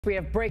We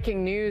have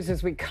breaking news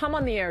as we come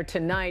on the air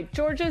tonight.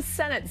 Georgia's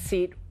Senate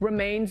seat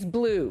remains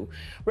blue.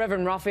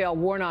 Reverend Raphael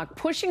Warnock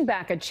pushing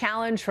back a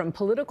challenge from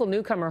political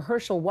newcomer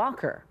Herschel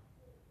Walker.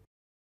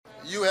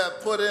 You have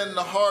put in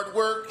the hard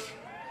work,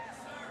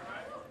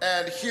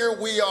 and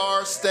here we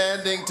are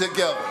standing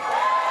together.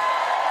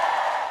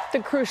 The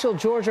crucial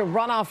Georgia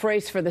runoff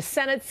race for the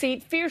Senate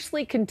seat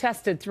fiercely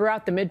contested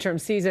throughout the midterm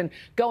season,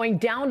 going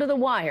down to the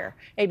wire.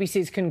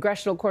 ABC's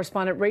congressional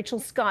correspondent Rachel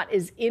Scott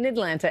is in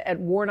Atlanta at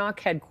Warnock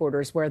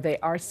headquarters, where they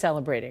are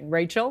celebrating.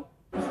 Rachel?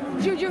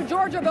 Juju,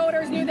 Georgia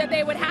voters knew that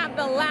they would have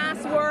the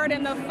last word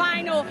in the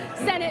final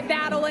Senate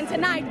battle, and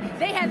tonight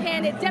they have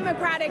handed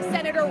Democratic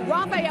Senator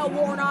Raphael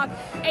Warnock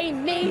a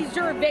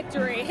major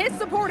victory. His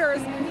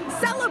supporters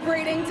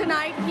celebrating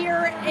tonight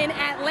here in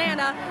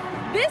Atlanta.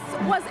 This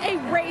was a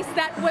race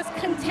that was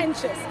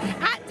contentious,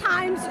 at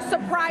times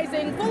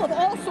surprising, full of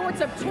all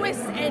sorts of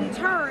twists and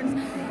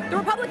turns. The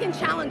Republican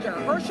challenger,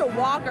 Herschel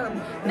Walker,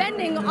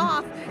 fending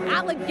off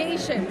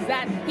allegations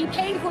that he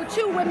paid for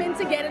 2 women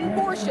to get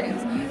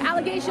abortions,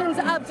 allegations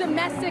of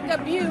domestic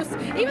abuse,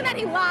 even that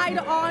he lied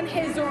on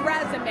his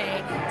resume.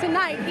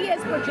 Tonight, he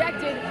is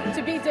projected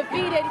to be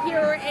defeated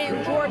here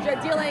in Georgia,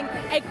 dealing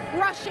a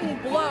crushing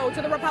blow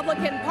to the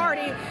Republican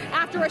Party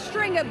after a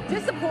string of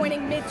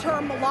disappointing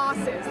midterm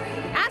losses.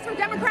 As for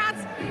Democrats,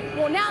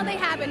 well, now they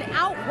have an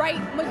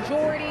outright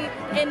majority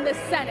in the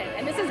Senate,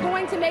 and this is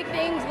going to make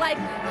things like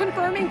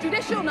confirming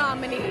judicial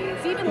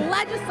nominees, even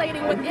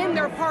legislating within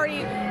their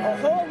party, a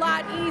whole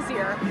lot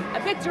easier. A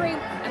victory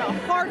and a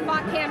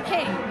hard-fought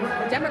campaign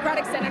for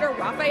Democratic Senator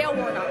Raphael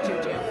Warnock,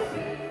 Juju.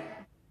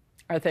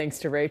 Our thanks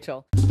to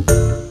Rachel.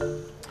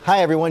 Hi,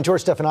 everyone.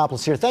 George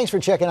Stephanopoulos here. Thanks for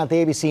checking out the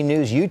ABC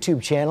News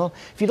YouTube channel.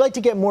 If you'd like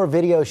to get more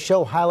videos,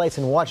 show highlights,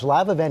 and watch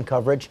live event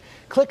coverage,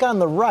 click on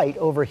the right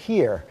over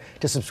here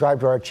to subscribe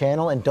to our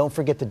channel. And don't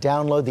forget to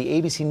download the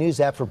ABC News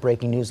app for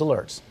breaking news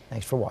alerts.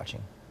 Thanks for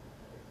watching.